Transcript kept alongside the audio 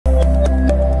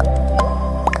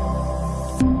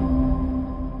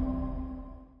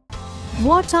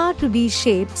What are 2D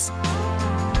shapes?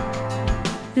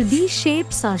 2D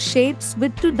shapes are shapes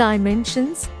with two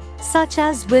dimensions, such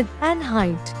as width and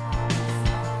height.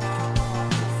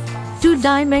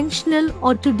 Two-dimensional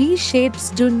or 2D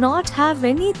shapes do not have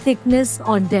any thickness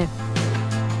or depth.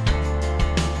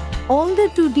 All the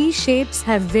 2D shapes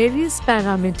have various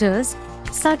parameters,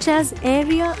 such as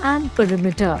area and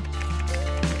perimeter.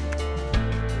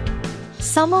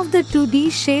 Some of the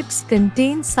 2D shapes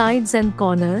contain sides and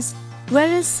corners,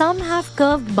 whereas some have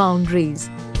curved boundaries.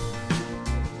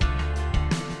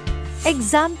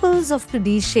 Examples of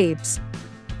 2D shapes.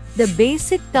 The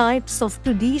basic types of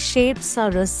 2D shapes are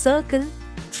a circle,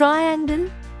 triangle,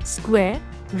 square,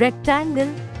 rectangle,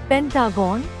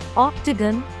 pentagon,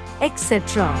 octagon,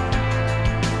 etc.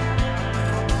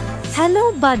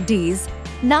 Hello buddies,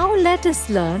 now let us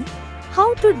learn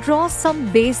how to draw some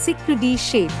basic 2D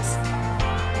shapes.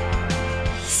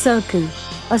 Circle.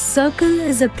 A circle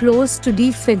is a closed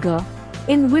 2D figure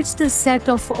in which the set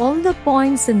of all the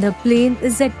points in the plane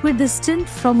is equidistant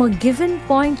from a given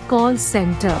point called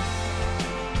center.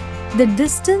 The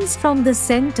distance from the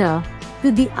center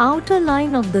to the outer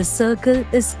line of the circle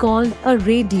is called a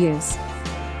radius.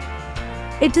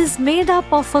 It is made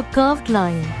up of a curved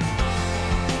line.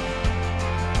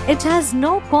 It has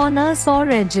no corners or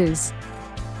edges.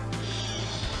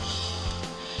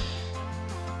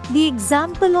 The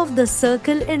example of the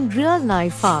circle in real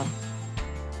life are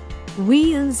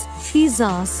wheels,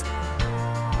 pizzas,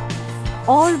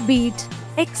 orbit,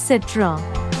 etc.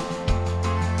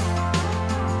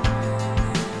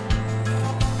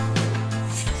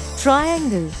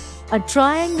 Triangle. A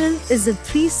triangle is a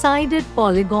three-sided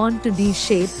polygon 2D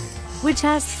shape which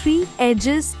has three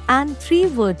edges and three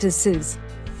vertices.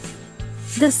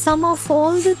 The sum of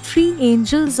all the three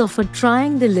angles of a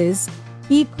triangle is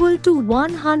equal to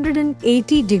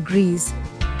 180 degrees.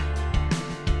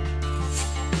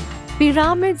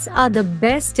 Pyramids are the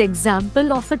best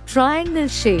example of a triangle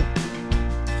shape.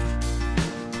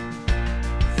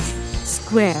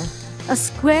 Square. A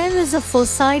square is a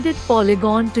four-sided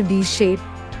polygon 2D shape.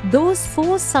 Those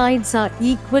four sides are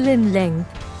equal in length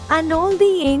and all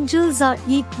the angles are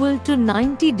equal to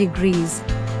 90 degrees.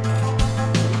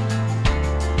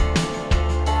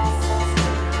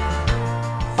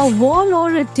 A wall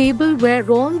or a table where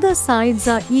all the sides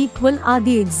are equal are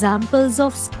the examples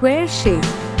of square shape.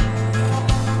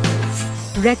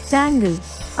 Rectangle.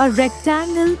 A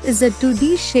rectangle is a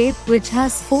 2D shape which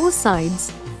has four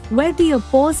sides, where the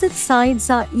opposite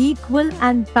sides are equal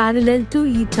and parallel to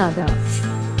each other.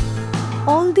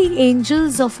 All the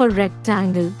angles of a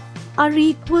rectangle are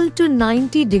equal to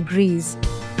 90 degrees.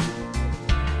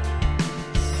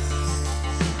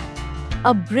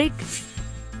 A brick,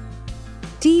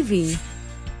 TV,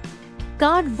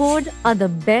 cardboard are the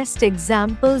best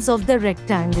examples of the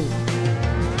rectangle.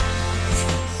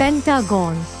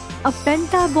 Pentagon. A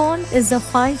pentagon is a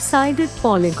five-sided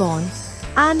polygon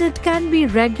and it can be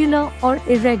regular or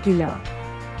irregular.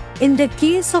 In the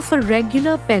case of a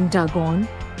regular pentagon,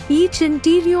 each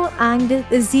interior angle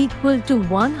is equal to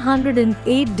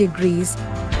 108 degrees.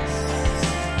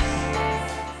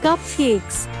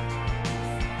 Cupcakes.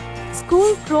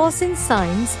 School crossing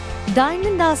signs,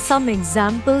 diamond are some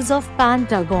examples of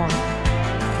pentagon.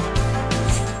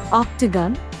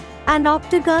 Octagon. An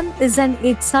octagon is an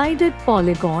eight-sided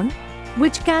polygon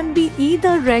which can be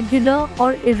either regular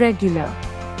or irregular.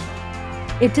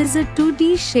 It is a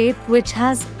 2D shape which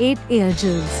has 8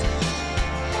 edges.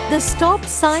 The stop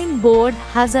sign board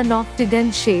has an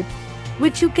octagon shape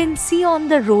which you can see on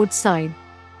the roadside.